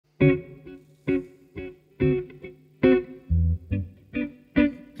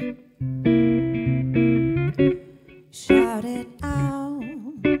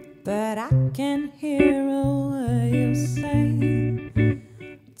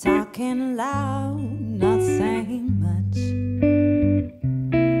talking loud, not saying much.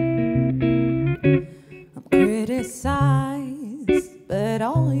 I'm criticized, but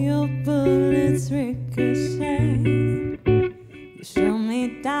all your bullets ricochet. You shoot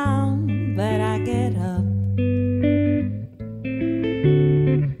me down, but I get up.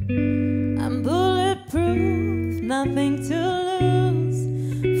 I'm bulletproof, nothing to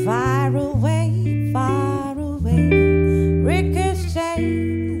lose. Far away, far away. Ricochet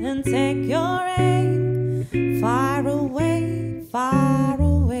and take your aim. Far away, far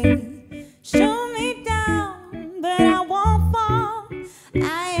away. Shoot me down, but I won't fall.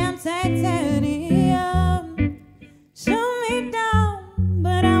 I am titanium. Shoot me down,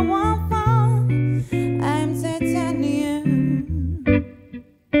 but I won't fall. I am titanium.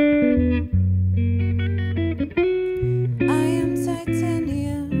 I am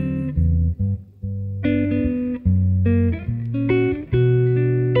titanium.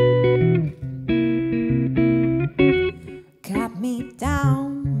 Got me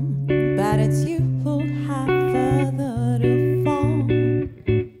down, but it's you who have further to fall.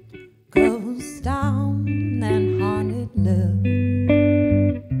 Goes down and haunted love.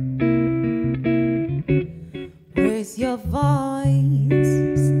 Raise your voice.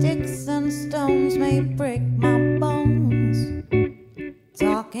 Sticks and stones may break my bones.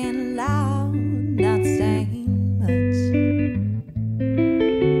 Talking loud, not saying much.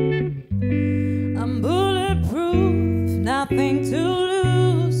 I'm bulletproof, nothing to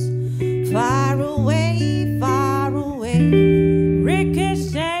lose. Far away, far away.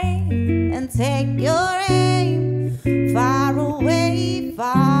 Ricochet and take your aim. Far away,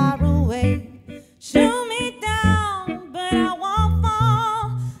 far away. Shoot me down, but I won't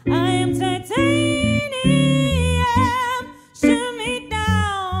fall. I am titanium. Shoot me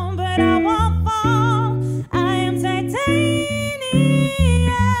down, but I won't fall. I am titanium.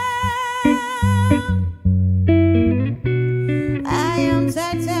 I am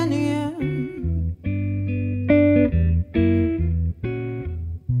titanium.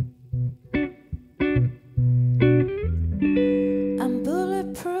 I'm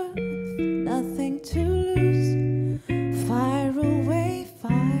bulletproof, nothing to lose. Fire away,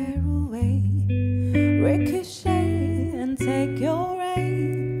 fire away. Ricochet and take your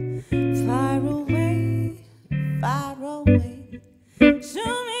aim. Fire away, fire away.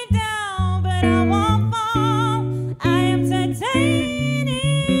 Shoot me down, but I won't